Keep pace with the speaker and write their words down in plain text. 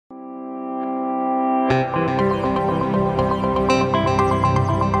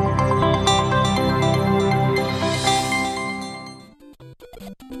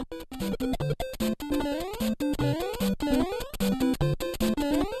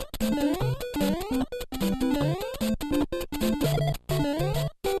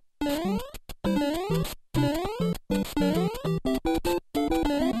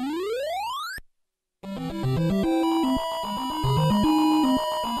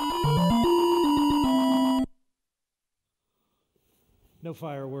No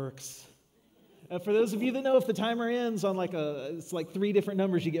fireworks. For those of you that know, if the timer ends on it's like 3 different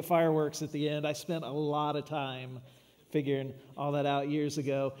numbers, you get fireworks at the end. I spent a lot of time figuring all that out years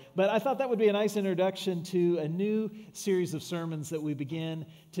ago. But I thought that would be a nice introduction to a new series of sermons that we begin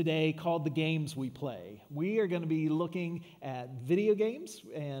today called The Games We Play. We are going to be looking at video games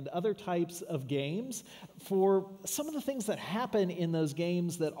and other types of games for some of the things that happen in those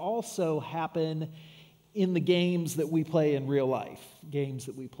games that also happen in the games that we play in real life, games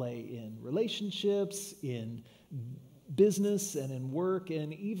that we play in relationships, in business, and in work,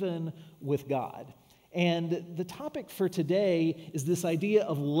 and even with God. And the topic for today is this idea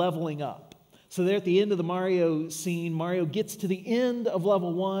of leveling up. So there at the end of the Mario scene, Mario gets to the end of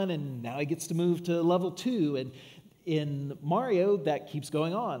level 1, and now he gets to move to level 2. And in Mario, that keeps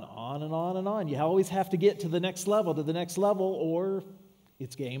going on and on and on. You always have to get to the next level, or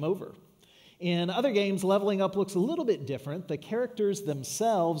it's game over. In other games, leveling up looks a little bit different. The characters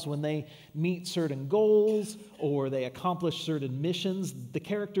themselves, when they meet certain goals or they accomplish certain missions, the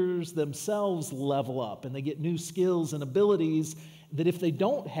characters themselves level up and they get new skills and abilities that if they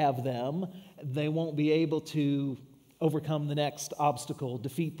don't have them, they won't be able to overcome the next obstacle,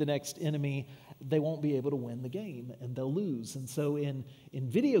 defeat the next enemy. They won't be able to win the game and they'll lose. And so in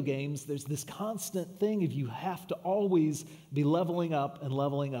video games, there's this constant thing of you have to always be leveling up and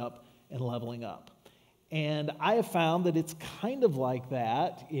leveling up and leveling up. And I have found that it's kind of like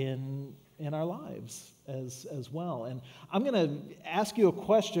that in our lives as well. And I'm going to ask you a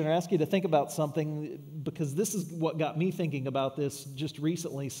question or ask you to think about something because this is what got me thinking about this just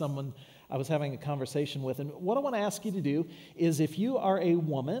recently, someone I was having a conversation with. And what I want to ask you to do is if you are a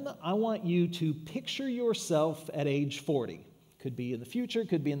woman, I want you to picture yourself at age 40. Could be in the future,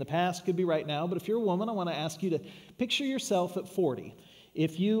 could be in the past, could be right now. But if you're a woman, I want to ask you to picture yourself at 40.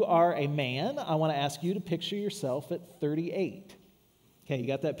 If you are a man, I want to ask you to picture yourself at 38. Okay, you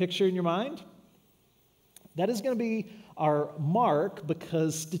got that picture in your mind? That is going to be our mark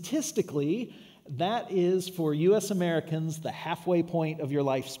because statistically, that is for U.S. Americans the halfway point of your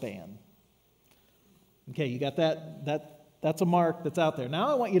lifespan. Okay, you got that? That's a mark that's out there. Now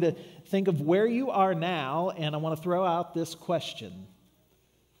I want you to think of where you are now, and I want to throw out this question.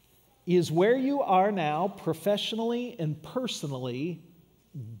 Is where you are now professionally and personally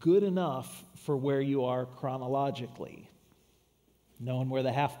good enough for where you are chronologically, knowing where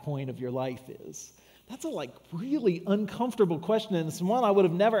the half point of your life is? That's a really uncomfortable question, and it's one I would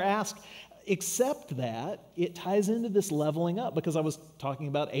have never asked, except that it ties into this leveling up, because I was talking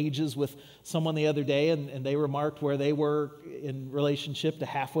about ages with someone the other day, and they remarked where they were in relationship to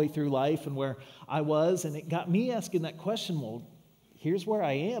halfway through life and where I was, and it got me asking that question, well, here's where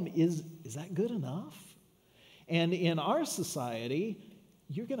I am. Is that good enough? And in our society,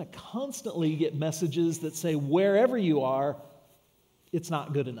 you're going to constantly get messages that say wherever you are, it's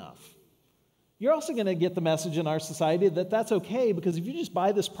not good enough. You're also going to get the message in our society that that's okay because if you just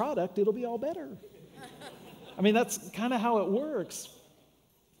buy this product, it'll be all better. I mean, that's kind of how it works.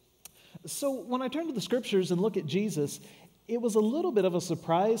 So when I turn to the scriptures and look at Jesus, it was a little bit of a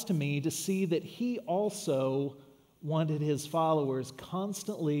surprise to me to see that he also wanted his followers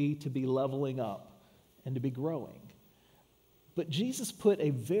constantly to be leveling up and to be growing. But Jesus put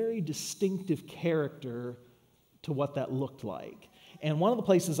a very distinctive character to what that looked like. And one of the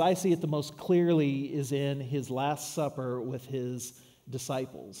places I see it the most clearly is in his Last Supper with his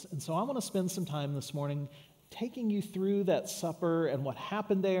disciples. And so I want to spend some time this morning taking you through that supper and what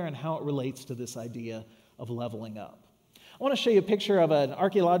happened there and how it relates to this idea of leveling up. I want to show you a picture of an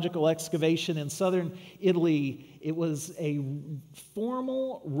archaeological excavation in southern Italy. It was a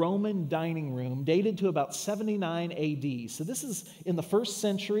formal Roman dining room dated to about 79 AD. So this is in the first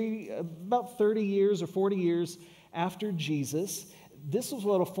century, about 30 years or 40 years after Jesus. This was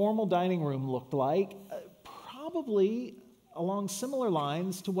what a formal dining room looked like, probably along similar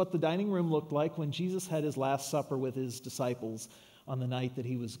lines to what the dining room looked like when Jesus had his Last Supper with his disciples on the night that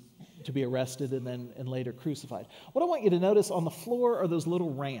he was to be arrested and later crucified. What I want you to notice on the floor are those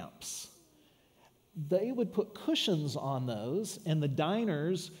little ramps. They would put cushions on those, and the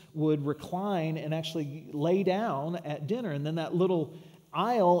diners would recline and actually lay down at dinner. And then that little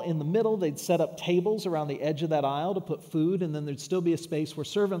aisle in the middle. They'd set up tables around the edge of that aisle to put food, and then there'd still be a space where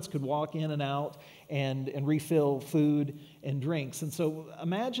servants could walk in and out and refill food and drinks. And so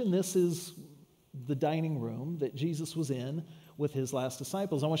imagine this is the dining room that Jesus was in with his last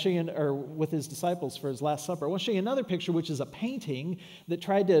disciples. I want to show you, or with his disciples for his Last Supper. I want to show you another picture, which is a painting that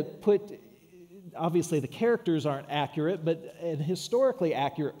tried to put, obviously the characters aren't accurate, but an historically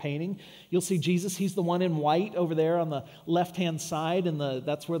accurate painting. You'll see Jesus, he's the one in white over there on the left-hand side, and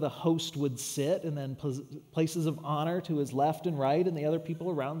that's where the host would sit, and then places of honor to his left and right, and the other people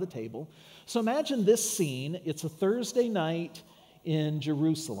around the table. So imagine this scene. It's a Thursday night in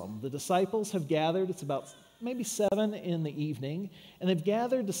Jerusalem. The disciples have gathered. It's about maybe 7 in the evening, and they've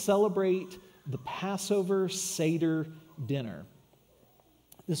gathered to celebrate the Passover Seder dinner.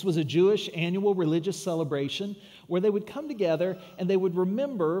 This was a Jewish annual religious celebration where they would come together and they would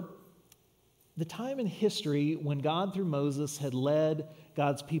remember the time in history when God, through Moses, had led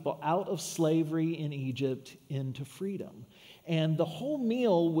God's people out of slavery in Egypt into freedom. And the whole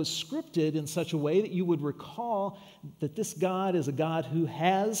meal was scripted in such a way that you would recall that this God is a God who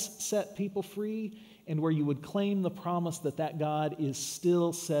has set people free, and where you would claim the promise that that God is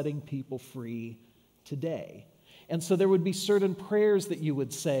still setting people free today. And so there would be certain prayers that you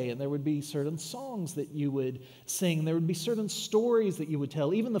would say, and there would be certain songs that you would sing. There would be certain stories that you would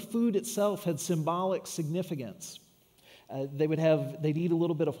tell. Even the food itself had symbolic significance. They'd eat a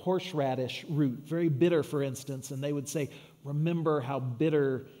little bit of horseradish root, very bitter, for instance, and they would say, remember how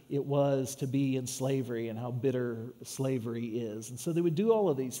bitter it was to be in slavery and how bitter slavery is. And so they would do all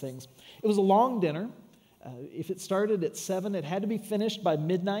of these things. It was a long dinner. If it started at 7, it had to be finished by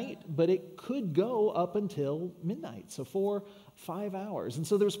midnight, but it could go up until midnight, so 4-5 hours. And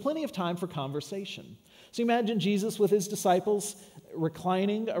so there was plenty of time for conversation. So imagine Jesus with his disciples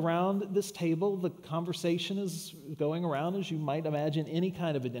reclining around this table. The conversation is going around as you might imagine any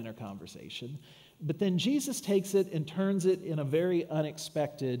kind of a dinner conversation. But then Jesus takes it and turns it in a very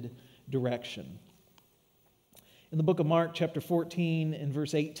unexpected direction. In the book of Mark, chapter 14, and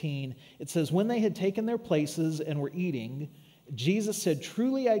verse 18, it says, when they had taken their places and were eating, Jesus said,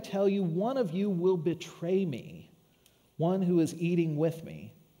 truly I tell you, one of you will betray me, one who is eating with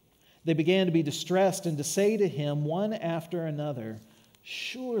me. They began to be distressed and to say to him one after another,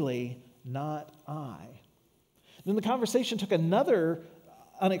 surely not I. Then the conversation took another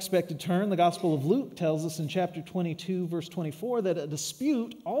unexpected turn. The Gospel of Luke tells us in chapter 22, verse 24, that a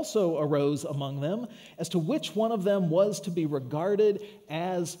dispute also arose among them as to which one of them was to be regarded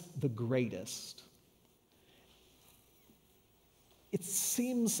as the greatest. It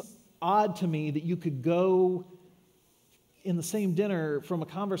seems odd to me that you could go in the same dinner from a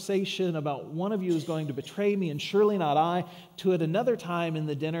conversation about one of you is going to betray me and surely not I, to at another time in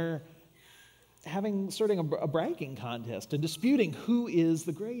the dinner starting a bragging contest and disputing who is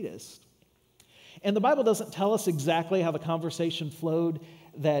the greatest. And the Bible doesn't tell us exactly how the conversation flowed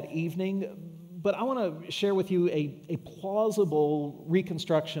that evening, but I want to share with you a plausible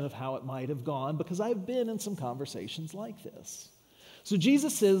reconstruction of how it might have gone, because I've been in some conversations like this. So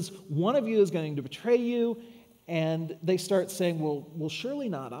Jesus says, one of you is going to betray you, and they start saying, well, surely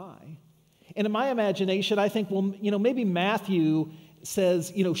not I. And in my imagination, I think, well, maybe Matthew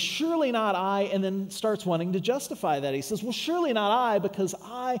says, surely not I, and then starts wanting to justify that. He says, well, surely not I, because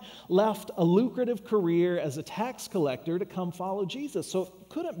I left a lucrative career as a tax collector to come follow Jesus, so it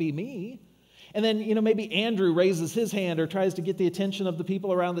couldn't be me. And then, maybe Andrew raises his hand or tries to get the attention of the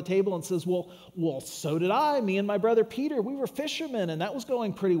people around the table and says, well, so did I. Me and my brother Peter, we were fishermen, and that was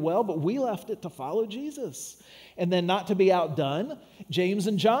going pretty well, but we left it to follow Jesus. And then, not to be outdone, James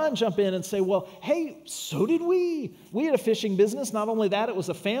and John jump in and say, well, hey, so did we. We had a fishing business. Not only that, it was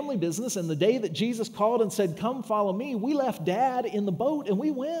a family business. And the day that Jesus called and said, come follow me, we left Dad in the boat and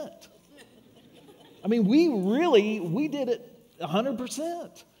we went. I mean, we did it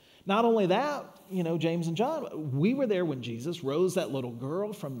 100%. Not only that, James and John, we were there when Jesus rose that little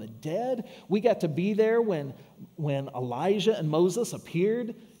girl from the dead. We got to be there when Elijah and Moses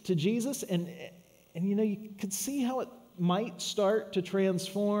appeared to Jesus. And you could see how it might start to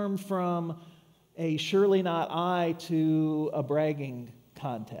transform from a surely not I to a bragging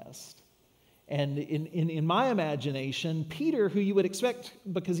contest. And in my imagination, Peter, who you would expect,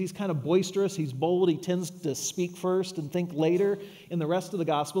 because he's kind of boisterous, he's bold, he tends to speak first and think later in the rest of the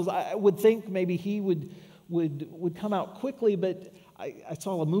Gospels, I would think maybe he would come out quickly, but I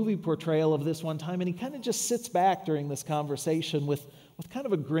saw a movie portrayal of this one time, and he kind of just sits back during this conversation with kind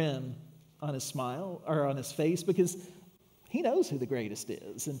of a grin on his smile or on his face, because he knows who the greatest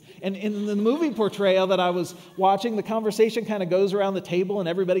is. And in the movie portrayal that I was watching, the conversation kind of goes around the table and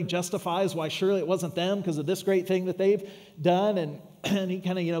everybody justifies why surely it wasn't them because of this great thing that they've done. and he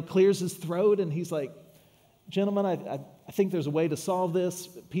kind of, clears his throat, and he's like, gentlemen, I think there's a way to solve this.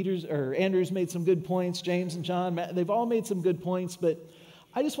 Andrew's made some good points. James and John, they've all made some good points, but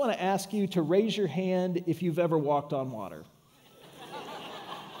I just want to ask you to raise your hand if you've ever walked on water.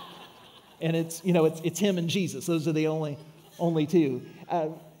 And it's him and Jesus. Those are the only two.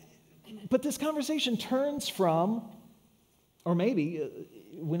 But this conversation turns from, or maybe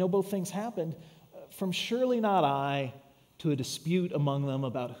we know both things happened, from surely not I to a dispute among them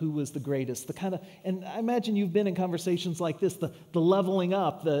about who was the greatest. And I imagine you've been in conversations like this, the leveling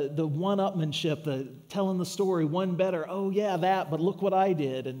up, the one-upmanship, the telling the story, one better, oh yeah, that, but look what I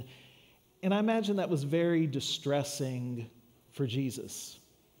did. And I imagine that was very distressing for Jesus.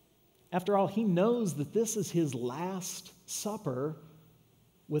 After all, he knows that this is his last supper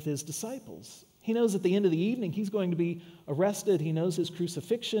with his disciples. He knows at the end of the evening he's going to be arrested. He knows his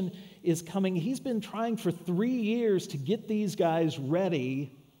crucifixion is coming. He's been trying for 3 years to get these guys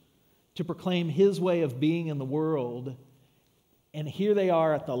ready to proclaim his way of being in the world. And here they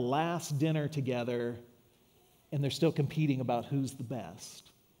are at the last dinner together, and they're still competing about who's the best.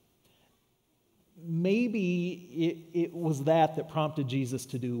 Maybe it was that prompted Jesus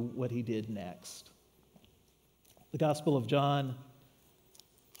to do what he did next. The Gospel of John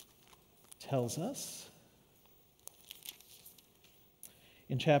tells us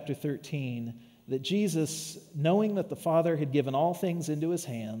in chapter 13 that Jesus, knowing that the Father had given all things into his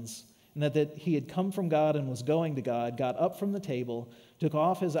hands, and that he had come from God and was going to God, got up from the table, took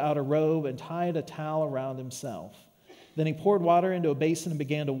off his outer robe, and tied a towel around himself. Then he poured water into a basin and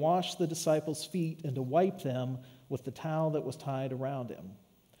began to wash the disciples' feet and to wipe them with the towel that was tied around him.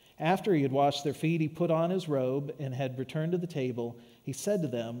 After he had washed their feet, he put on his robe and had returned to the table. He said to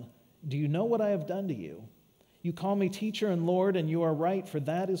them, "Do you know what I have done to you? You call me teacher and Lord, and you are right, for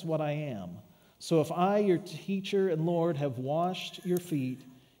that is what I am. So if I, your teacher and Lord, have washed your feet,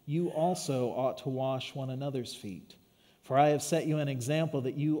 you also ought to wash one another's feet. For I have set you an example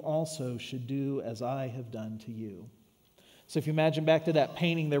that you also should do as I have done to you." So if you imagine back to that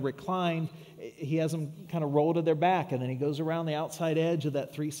painting, they're reclined, he has them kind of roll to their back, and then he goes around the outside edge of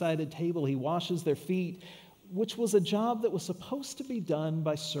that three-sided table. He washes their feet, which was a job that was supposed to be done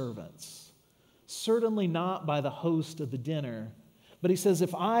by servants, certainly not by the host of the dinner. But he says,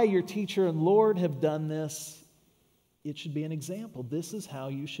 if I, your teacher and Lord, have done this, it should be an example. This is how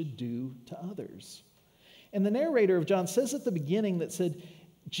you should do to others. And the narrator of John says at the beginning that said,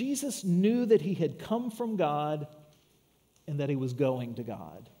 Jesus knew that he had come from God and that he was going to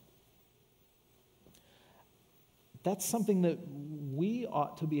God. That's something that we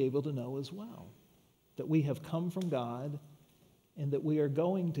ought to be able to know as well. That we have come from God and that we are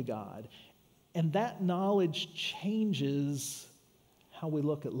going to God. And that knowledge changes how we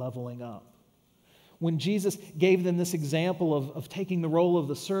look at leveling up. When Jesus gave them this example of taking the role of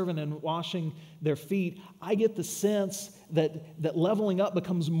the servant and washing their feet, I get the sense that leveling up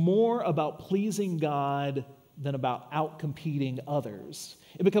becomes more about pleasing God than about outcompeting others.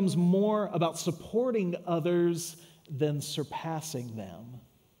 It becomes more about supporting others than surpassing them.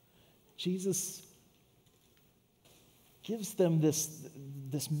 Jesus gives them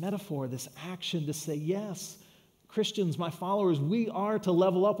this metaphor, this action to say, yes, Christians, my followers, we are to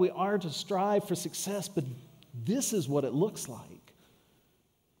level up, we are to strive for success, but this is what it looks like.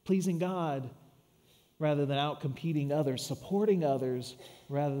 Pleasing God rather than outcompeting others, supporting others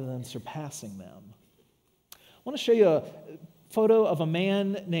rather than surpassing them. I want to show you a photo of a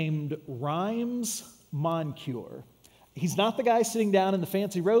man named Rhymes Moncure. He's not the guy sitting down in the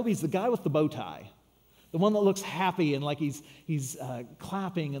fancy robe, he's the guy with the bow tie. The one that looks happy and like he's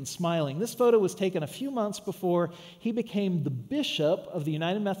clapping and smiling. This photo was taken a few months before he became the bishop of the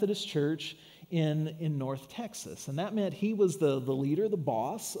United Methodist Church in North Texas. And that meant he was the leader, the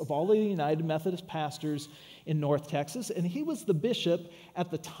boss of all the United Methodist pastors in North Texas. And he was the bishop at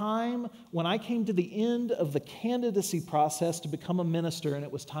the time when I came to the end of the candidacy process to become a minister, and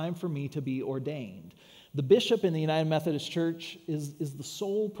it was time for me to be ordained. The bishop in the United Methodist Church is the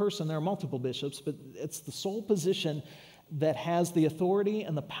sole person, there are multiple bishops, but it's the sole position that has the authority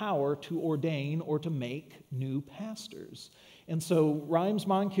and the power to ordain or to make new pastors. And so Rhymes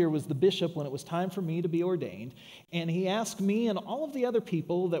Moncure was the bishop when it was time for me to be ordained, and he asked me and all of the other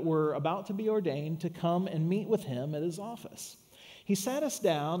people that were about to be ordained to come and meet with him at his office. He sat us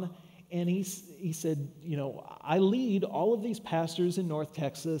down and he said, I lead all of these pastors in North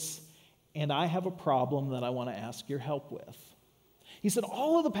Texas, and I have a problem that I want to ask your help with. He said,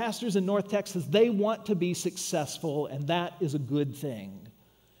 all of the pastors in North Texas, they want to be successful, and that is a good thing.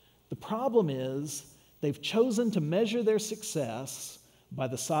 The problem is they've chosen to measure their success by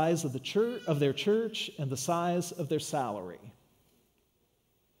the size of the church, of their church, and the size of their salary.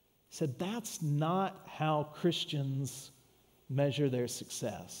 said, that's not how Christians measure their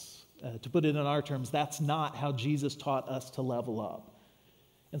success. To put it in our terms, that's not how Jesus taught us to level up.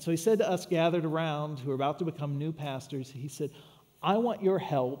 And so he said to us gathered around who are about to become new pastors, he said, I want your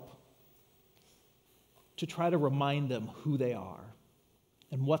help to try to remind them who they are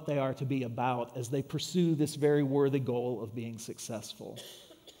and what they are to be about as they pursue this very worthy goal of being successful.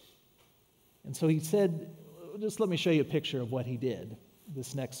 And so he said, just let me show you a picture of what he did,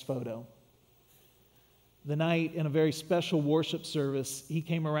 this next photo. The night in a very special worship service, he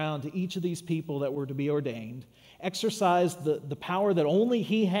came around to each of these people that were to be ordained, exercised the power that only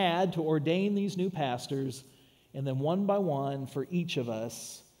he had to ordain these new pastors, and then one by one, for each of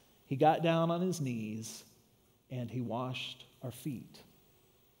us, he got down on his knees and he washed our feet.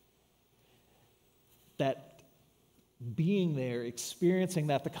 That being there, experiencing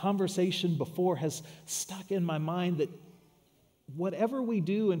that, the conversation before has stuck in my mind that whatever we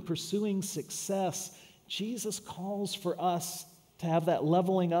do in pursuing success, Jesus calls for us to have that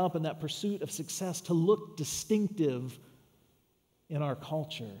leveling up and that pursuit of success to look distinctive in our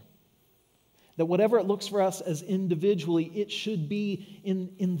culture. That whatever it looks for us as individually, it should be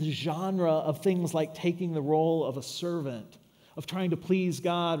in the genre of things like taking the role of a servant, of trying to please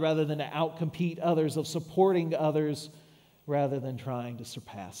God rather than to outcompete others, of supporting others rather than trying to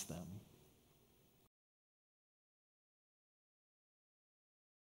surpass them.